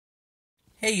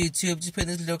Hey YouTube, just put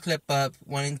this little clip up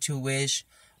wanting to wish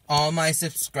all my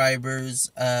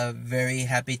subscribers a very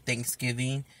happy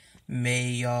Thanksgiving.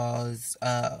 May y'all's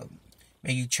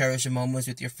may you cherish the moments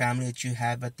with your family that you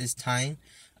have at this time.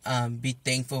 Be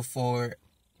thankful for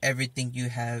everything you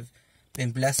have been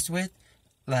blessed with.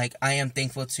 Like I am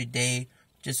thankful today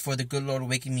just for the good Lord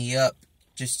waking me up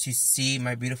just to see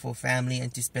my beautiful family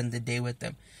and to spend the day with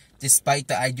them. Despite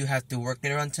that I do have to work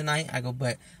later on tonight,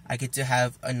 but I get to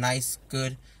have a nice,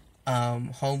 good,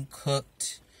 home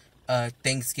cooked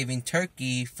Thanksgiving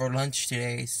turkey for lunch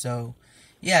today. So,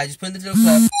 yeah, just putting the little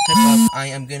clip up. I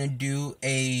am gonna do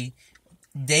a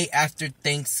day after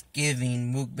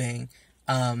Thanksgiving mukbang.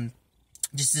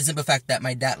 Just the simple fact that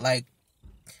my dad liked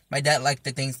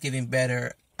the Thanksgiving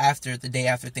better after the day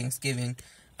after Thanksgiving.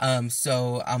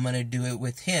 So I'm gonna do it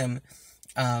with him.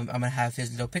 I'm gonna have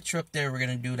his little picture up there. We're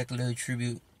gonna do like a little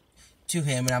tribute to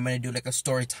him, and I'm gonna do like a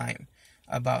story time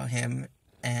about him.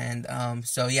 And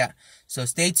so yeah, so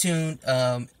stay tuned.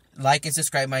 Like and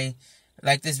subscribe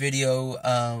like this video.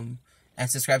 And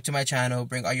subscribe to my channel.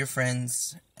 Bring all your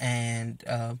friends and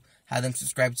have them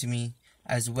subscribe to me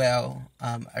as well.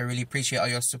 I really appreciate all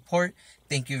your support.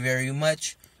 Thank you very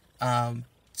much.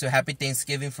 So happy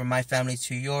Thanksgiving from my family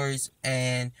to yours,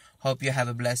 and hope you have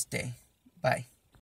a blessed day. Bye.